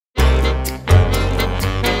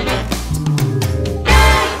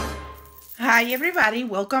Hi everybody,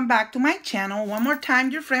 welcome back to my channel. One more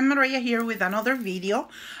time, your friend Maria here with another video.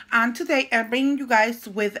 And today I bring you guys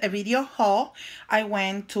with a video haul. I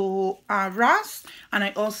went to Ross and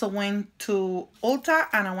I also went to Ulta,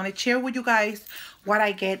 and I want to share with you guys what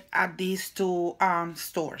I get at these two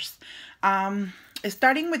stores.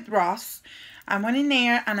 Starting with Ross, I went in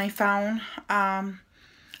there and I found a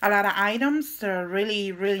lot of items that are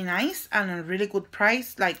really nice and a really good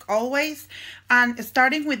price, like always. And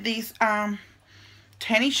starting with these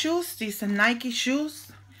tennis shoes, these Nike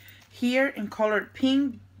shoes here in color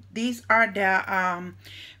pink. These are the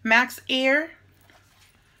Max Air,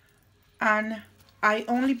 and I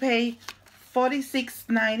only pay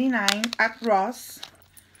 $46.99 at Ross,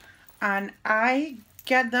 and I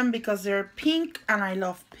get them because they're pink, and I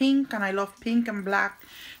love pink, and I love pink and black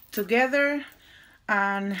together.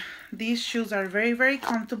 And these shoes are very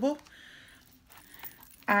comfortable,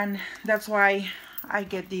 and that's why I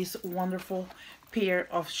get this wonderful pair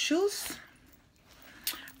of shoes.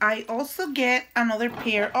 I also get another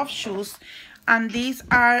pair of shoes, and these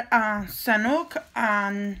are Sanuk,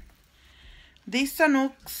 and these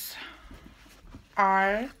Sanuks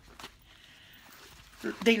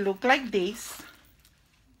they look like this.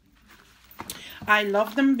 I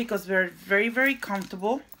love them because they're very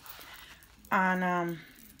comfortable, and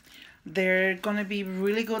they're gonna be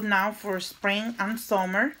really good now for spring and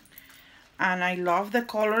summer, and I love the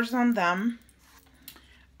colors on them.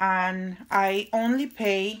 And I only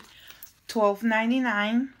pay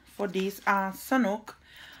 $12.99 for these Sanuk.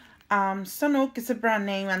 Sanuk is a brand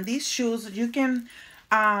name, and these shoes you can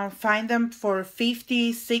find them for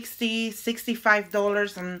 $50, $60,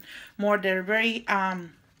 $65 and more. They're very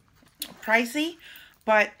pricey,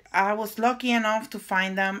 but I was lucky enough to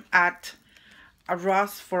find them at a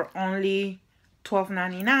Ross for only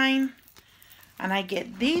 $12.99, and I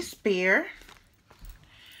get this pair,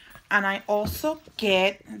 and I also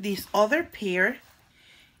get this other pair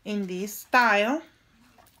in this style.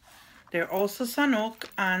 They're also Sanuk,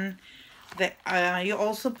 and you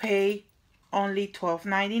also pay only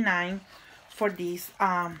 $12.99 for this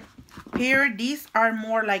pair. These are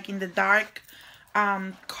more like in the dark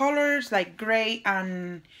colors, like gray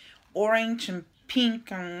and orange and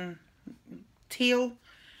pink and teal,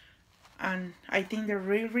 and I think they're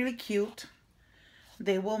really cute.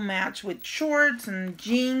 They will match with shorts and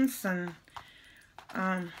jeans, and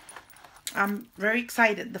I'm very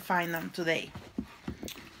excited to find them today.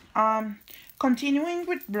 Continuing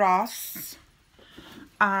with Ross,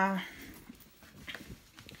 I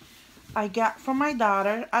got from my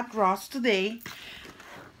daughter at Ross today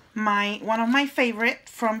one of my favorite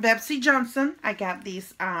from Betsy Johnson. I got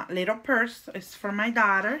this little purse. It's for my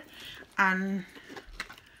daughter, and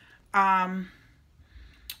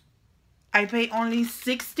I pay only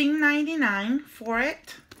 $16.99 for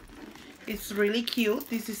it. It's really cute.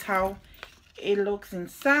 This is how it looks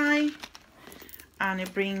inside, and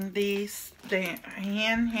it brings the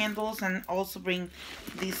handles, and also bring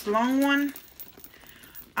this long one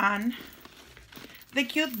and the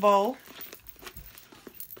cute bow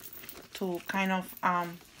to kind of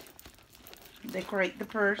decorate the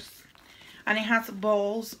purse. And it has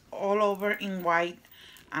bows all over in white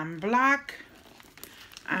and black,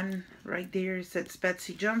 and right there it says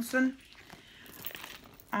Betsy Johnson.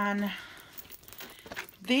 And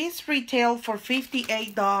these retail for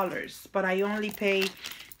 $58, but I only pay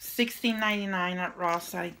 $16.99 at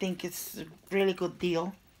Ross. I think it's a really good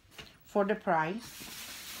deal for the price.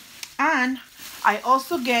 And I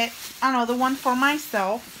also get another one for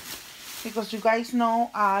myself, because you guys know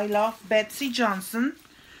I love Betsy Johnson.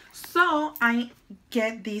 So I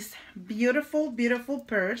get this beautiful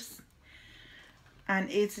purse,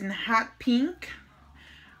 and it's in hot pink,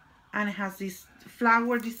 and it has this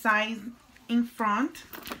flower design in front,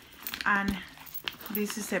 and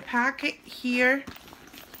this is a packet here,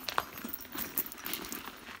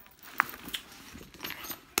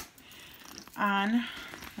 and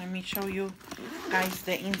let me show you guys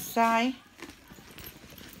the inside.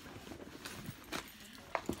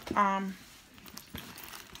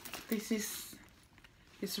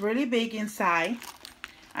 It's really big inside,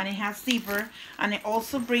 and it has zipper, and it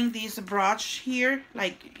also brings this brush here,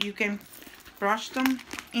 like you can brush them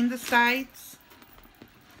in the sides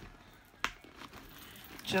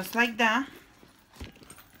just like that.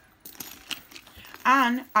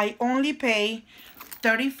 And I only pay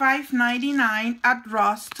 $35.99 at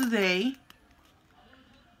Ross today,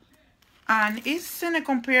 and it's in a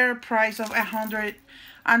comparative price of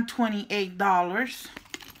 $128.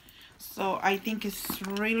 So I think it's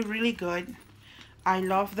really good. I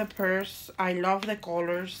love the purse, I love the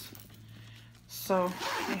colors. So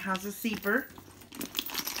it has a zipper,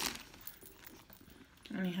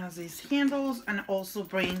 And it has these handles, and also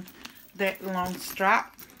bring the long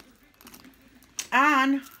strap.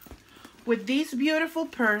 And with this beautiful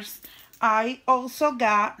purse, I also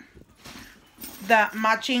got the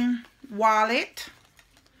matching wallet.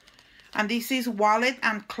 And this is wallet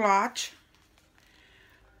and clutch.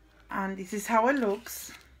 And this is how it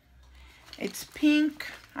looks. It's pink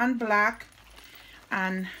and black.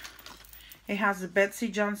 And it has the Betsy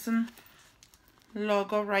Johnson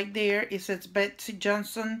logo right there. It says Betsy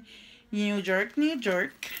Johnson, New York, New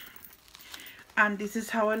York. And this is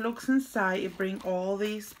how it looks inside. It brings all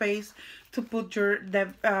the space to put your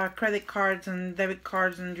credit cards and debit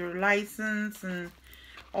cards and your license and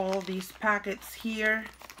all these packets here.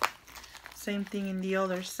 Same thing in the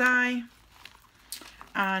other side.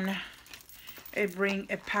 And it brings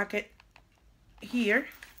a packet here.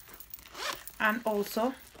 And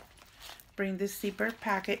also bring the zipper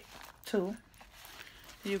packet too.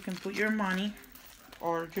 You can put your money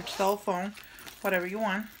or your cell phone, whatever you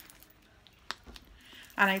want.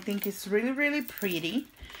 And I think it's really, really pretty.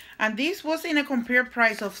 And this was in a compared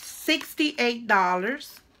price of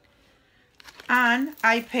 $68. And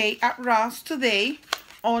I paid at Ross today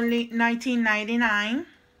only $19.99.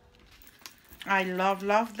 I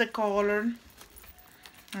love the color.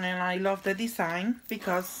 And I love the design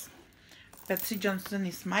because Betsy Johnson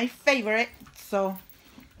is my favorite. So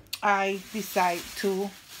I decided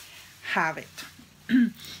to have it.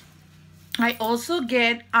 I also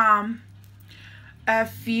get a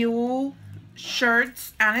few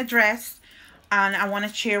shirts and a dress, and I want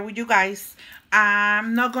to share with you guys.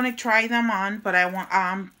 I'm not gonna try them on, but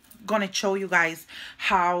I'm gonna show you guys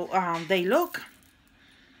how they look.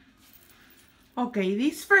 Okay,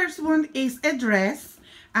 this first one is a dress,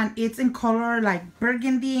 and it's in color like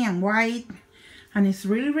burgundy and white, and it's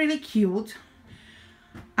really, really cute.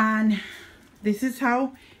 And this is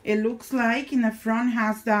how it looks like. In the front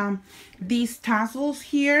has these tassels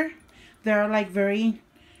here. They're like very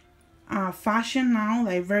fashion now,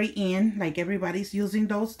 like very in, like everybody's using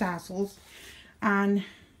those tassels. And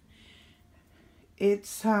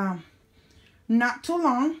it's not too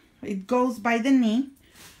long. It goes by the knee.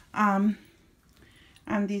 And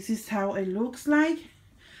this is how it looks like.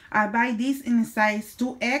 I buy this in a size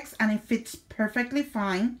 2X and it fits perfectly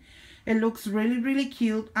fine. It looks really, really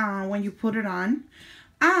cute when you put it on.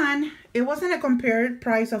 And it wasn't a compared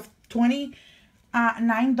price of $29,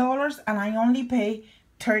 and I only pay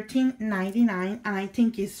 $13.99, and I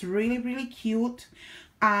think it's really, really cute.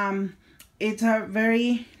 It's a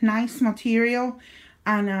very nice material,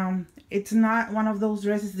 and it's not one of those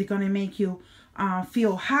dresses that's gonna make you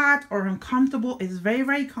feel hot or uncomfortable. It's very,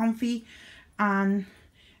 very comfy, and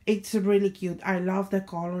it's really cute. I love the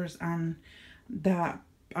colors and the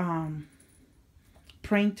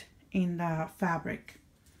print in the fabric.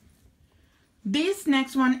 This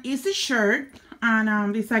next one is a shirt,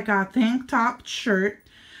 and it's like a tank top shirt,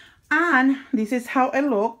 and this is how it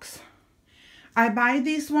looks. I buy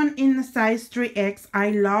this one in the size 3X.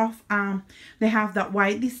 I love they have that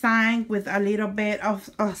white design with a little bit of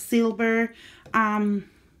silver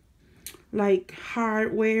like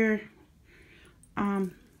hardware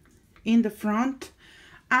in the front,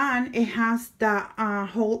 and it has the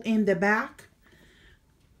hole in the back.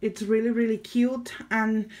 It's really, really cute,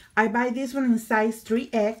 and I buy this one in size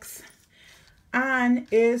 3X, and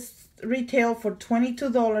it's retail for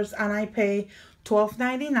 $22, and I pay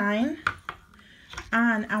 $12.99.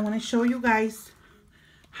 And I want to show you guys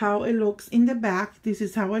how it looks in the back. This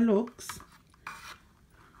is how it looks,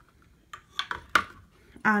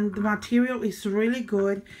 and the material is really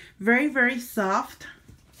good, very, very soft,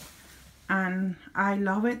 and I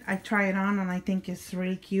love it. I try it on and I think it's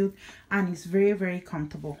really cute, and it's very, very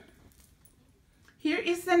comfortable. Here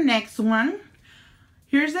is the next one.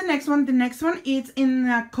 Here's the next one. The next one is in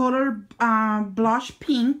the color blush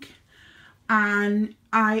pink, and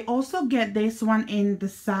I also get this one in the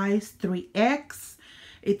size 3X.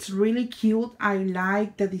 It's really cute. I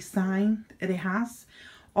like the design it has.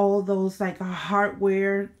 All those like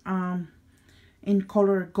hardware in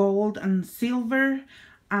color gold and silver,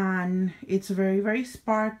 and it's very, very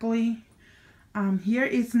sparkly. Here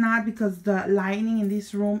it's not, because the lighting in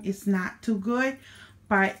this room is not too good,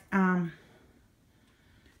 but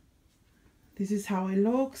this is how it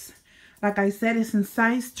looks. Like I said, it's in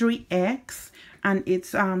size 3X, and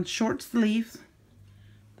it's short sleeves.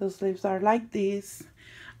 The sleeves are like this.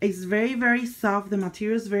 It's very, very soft. The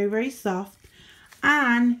material is very, very soft,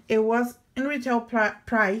 and it was in retail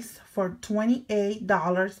price for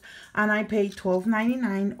 $28, and I paid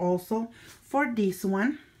 $12.99 also for this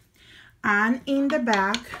one. And in the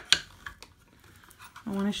back,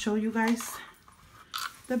 I want to show you guys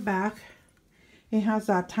the back. It has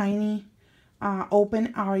a tiny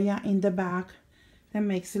open area in the back that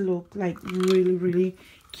makes it look like really, really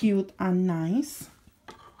cute and nice.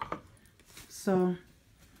 So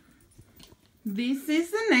this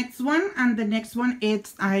is the next one, and the next one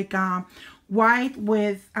it's like white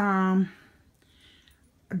with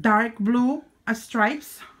dark blue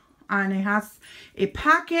stripes, and it has a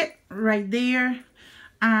pocket right there,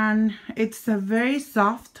 and it's a very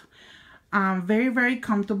soft, very, very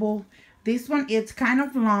comfortable. This one, it's kind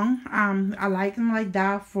of long. I like them like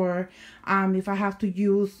that for if I have to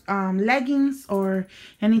use leggings or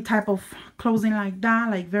any type of clothing like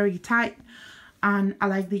that, like very tight. And I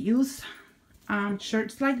like to use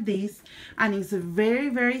shirts like this, and it's very,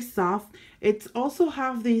 very soft. It also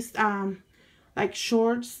have this like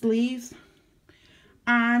short sleeves,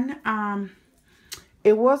 and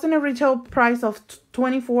it wasn't a retail price of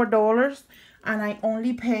 $24, and I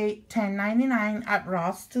only paid $10.99 at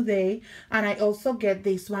Ross today. And I also get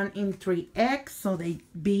this one in 3X, so they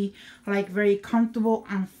be like very comfortable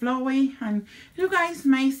and flowy. And you guys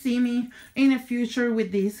may see me in the future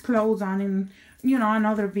with these clothes on in, you know,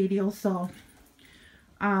 another video. So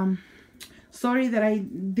sorry that I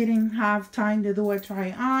didn't have time to do a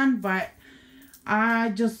try on, but I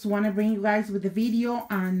just want to bring you guys with the video,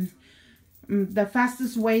 and the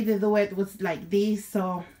fastest way to do it was like this.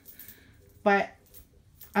 So but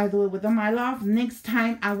I do it with my love. Next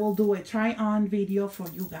time I will do a try on video for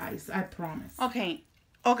you guys, I promise.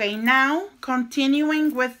 Okay, now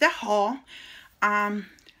continuing with the haul.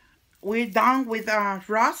 We're done with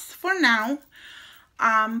Ross for now.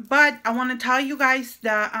 But I want to tell you guys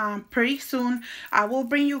that pretty soon I will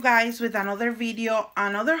bring you guys with another video,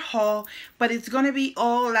 another haul, but it's gonna be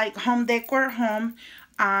all like home decor,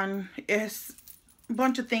 and it's a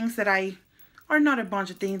bunch of things that or not a bunch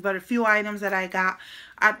of things, but a few items that I got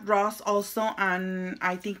at Ross also. And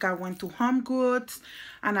I think I went to Home Goods,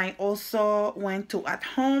 and I also went to At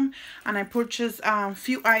Home, and I purchased a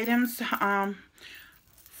few items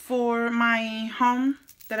for my home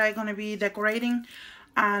that I'm gonna be decorating,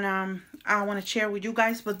 and I want to share with you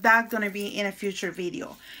guys, but that's gonna be in a future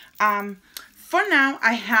video. For now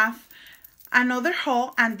I have another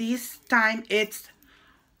haul, and this time it's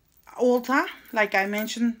Ulta, like I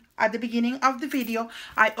mentioned at the beginning of the video.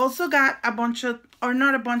 I also got a bunch of, or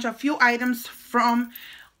not a bunch, a few items from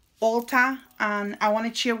Ulta, and I want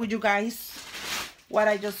to share with you guys what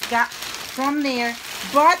I just got from there.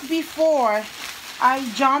 But before I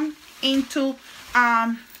jump into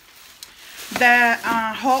the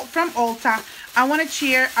haul from Ulta, I want to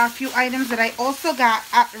share a few items that I also got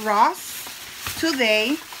at Ross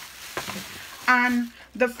today. And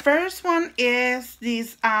the first one is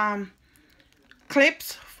these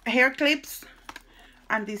clips, hair clips,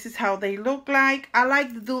 and this is how they look like. I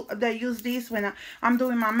like to use these when I'm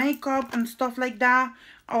doing my makeup and stuff like that,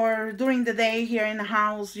 or during the day here in the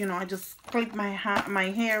house. You know, I just clip my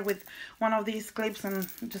hair with one of these clips and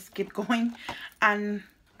just keep going. And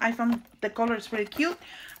I found the color is pretty cute,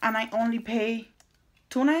 and I only pay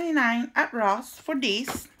 $2.99 at Ross for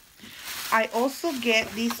this. I also get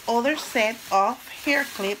this other set of hair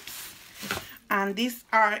clips, and these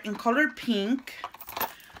are in color pink,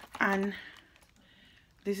 and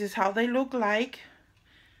this is how they look like.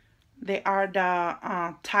 They are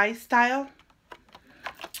the tie style,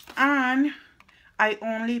 and I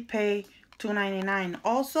only pay $2.99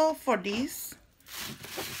 also for this.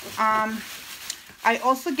 I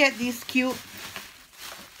also get this cute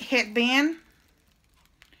headband,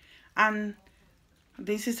 and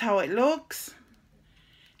this is how it looks.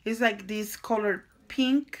 It's like this color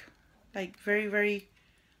pink, like very, very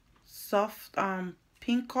soft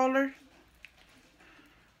pink color.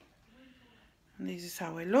 And this is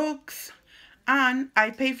how it looks, and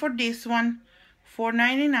I pay for this one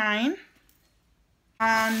 $4.99.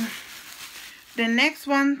 And the next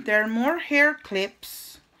one, there are more hair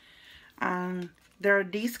clips, and they're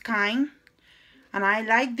this kind, and I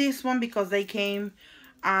like this one because they came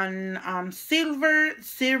on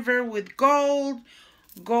silver with gold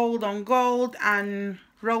on gold, and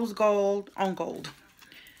rose gold on gold,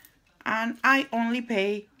 and I only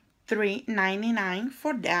pay $3.99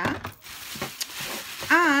 for that.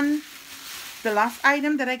 And the last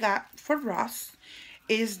item that I got for Ross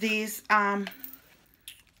is these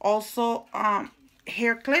also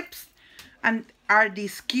hair clips, and are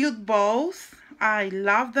these cute bows. I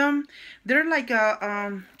love them. They're like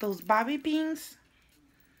those bobby pins,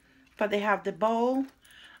 but they have the bow,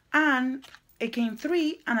 and it came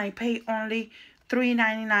 3, and I pay only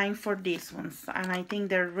 $3.99 for these ones, and I think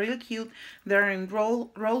they're really cute. They're in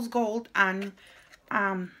rose gold and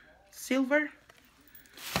silver,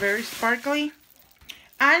 very sparkly.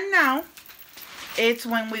 And now it's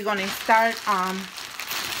when we're gonna start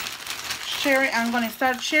sharing. I'm gonna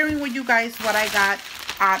start sharing with you guys what I got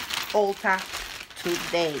at Ulta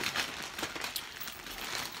today.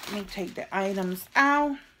 Let me take the items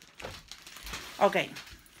out. Okay,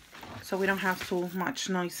 so we don't have too much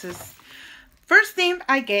noises. First thing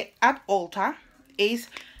I get at Ulta is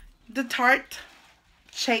the Tarte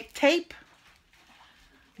Shape Tape.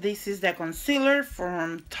 This is the concealer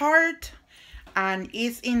from Tarte, and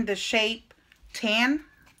it's in the shape 10.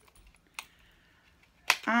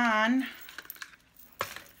 And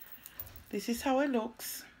this is how it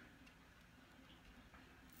looks.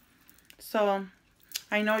 So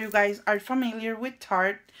I know you guys are familiar with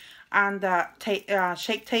Tarte, and the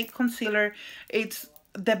Shape Tape concealer. It's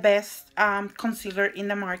the best concealer in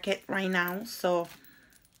the market right now. So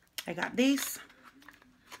I got this.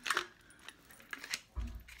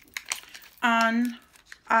 And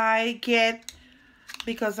I get,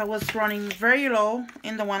 because I was running very low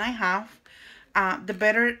in the one I have, the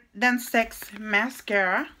Better Than Sex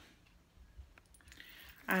mascara.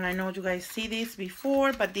 And I know you guys see this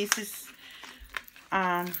before, but this is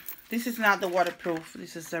not the waterproof.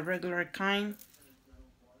 This is the regular kind.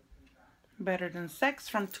 Better Than Sex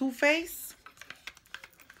from Too Faced.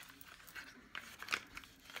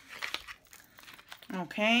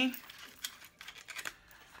 Okay.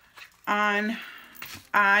 And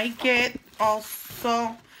I get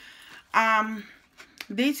also,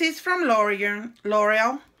 this is from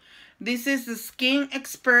L'Oreal. This is the Skin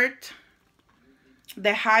Expert,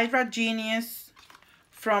 the Hydra Genius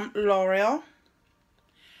from L'Oreal.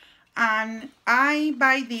 And I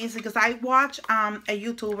buy this because I watch a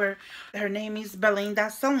YouTuber. Her name is Belinda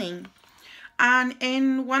Celine. And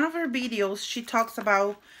in one of her videos, she talks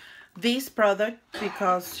about this product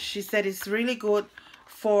because she said it's really good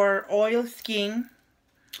for oil skin.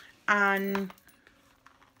 And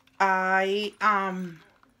I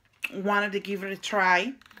wanted to give it a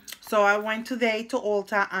try. So I went today to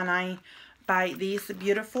Ulta and I buy this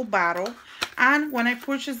beautiful bottle. And when I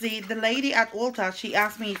purchased it, the lady at Ulta, she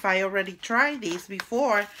asked me if I already tried this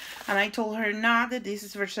before. And I told her not, that this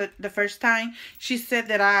is the first time. She said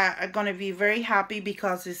that I'm going to be very happy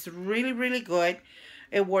because it's really, really good.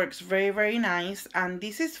 It works very, very nice. And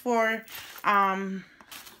this is for from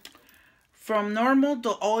normal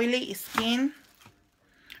to oily skin.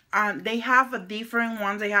 They have a different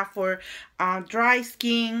ones. They have for dry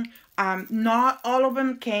skin. Not all of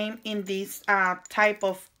them came in this type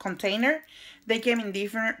of container. They came in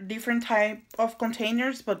different type of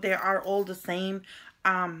containers, but they are all the same,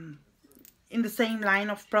 in the same line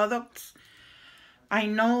of products. I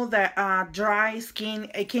know that dry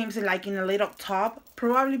skin, it comes like in a little tub,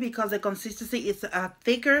 probably because the consistency is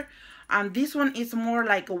thicker. And this one is more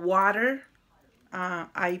like water.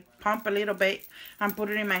 I pump a little bit and put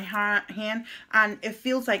it in my hand, and it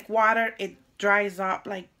feels like water. It dries up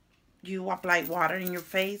like you apply water in your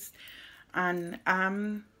face. And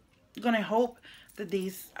I'm gonna hope that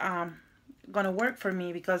this gonna work for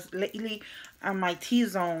me, because lately my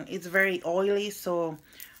T-zone is very oily, so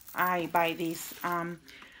I buy this.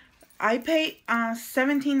 I pay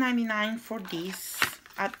 $17.99 for this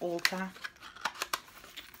at Ulta.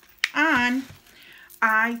 And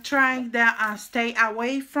I tried to stay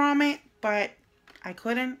away from it, but I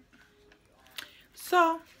couldn't.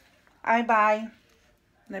 So I buy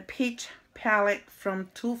the Peach palette from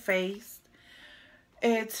Too Faced.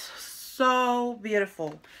 It's so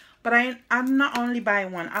beautiful. But I'm not only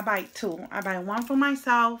buying one, I buy two. I buy one for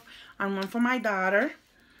myself and one for my daughter.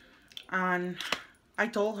 And I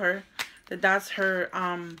told her that that's her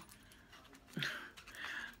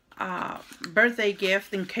birthday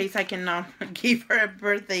gift, in case I cannot give her a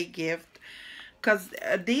birthday gift, because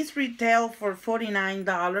these retail for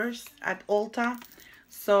 $49 at Ulta.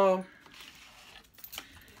 So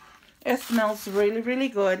it smells really, really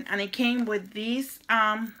good. And it came with this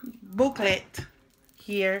booklet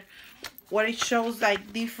here, where it shows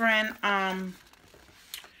like different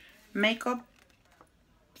makeup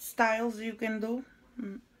styles you can do.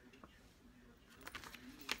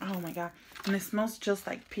 Oh my god, and it smells just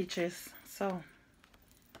like peaches. So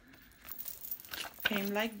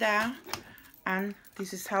came like that, and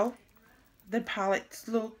this is how the palette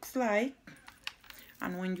looks like.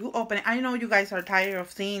 And when you open it, I know you guys are tired of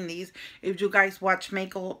seeing these. If you guys watch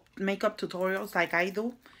makeup tutorials like I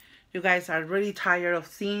do, you guys are really tired of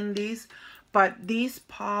seeing these. But this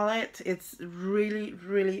palette, it's really,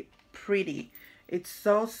 really pretty. It's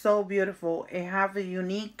so, so beautiful. It have a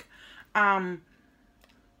unique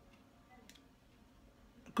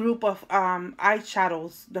group of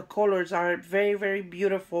eyeshadows. The colors are very, very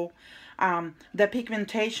beautiful. The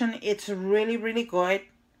pigmentation, it's really, really good.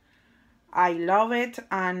 I love it,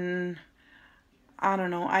 and I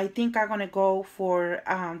don't know, I think I'm gonna go for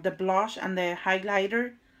the blush and the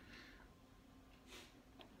highlighter,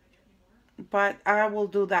 but I will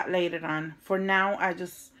do that later on. For now, I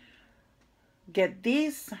just get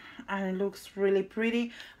this, and it looks really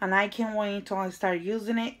pretty, and I can't wait until I start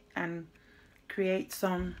using it and create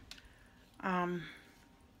some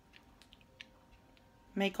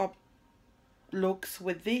makeup looks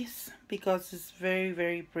with this, because it's very,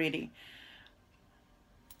 very pretty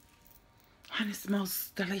and it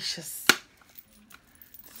smells delicious.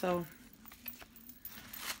 So,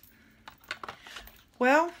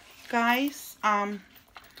 well, guys,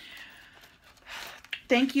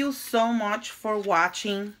 thank you so much for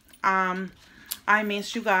watching. I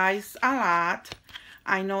miss you guys a lot.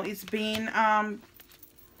 I know it's been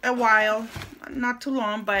a while, not too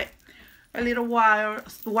long, but a little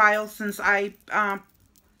while since I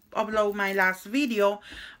upload my last video.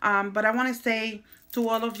 But I want to say to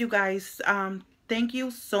all of you guys, thank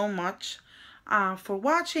you so much for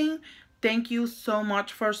watching. Thank you so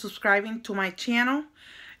much for subscribing to my channel.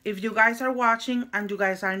 If you guys are watching and you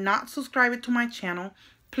guys are not subscribed to my channel,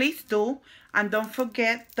 please do. And don't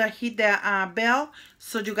forget to hit the bell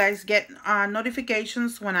so you guys get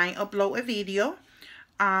notifications when I upload a video.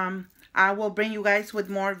 I will bring you guys with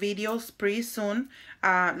more videos pretty soon.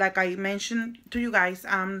 Like I mentioned to you guys,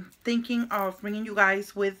 I'm thinking of bringing you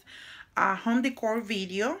guys with a home decor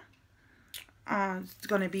video. It's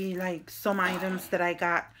gonna be like some items that I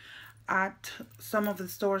got at some of the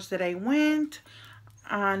stores that I went,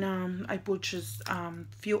 and I purchased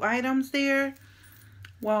few items there.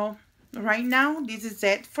 Well, right now this is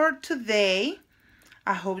it for today.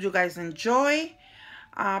 I hope you guys enjoy.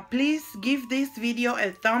 Please give this video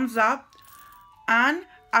a thumbs up, and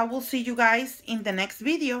I will see you guys in the next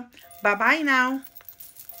video. Bye bye now.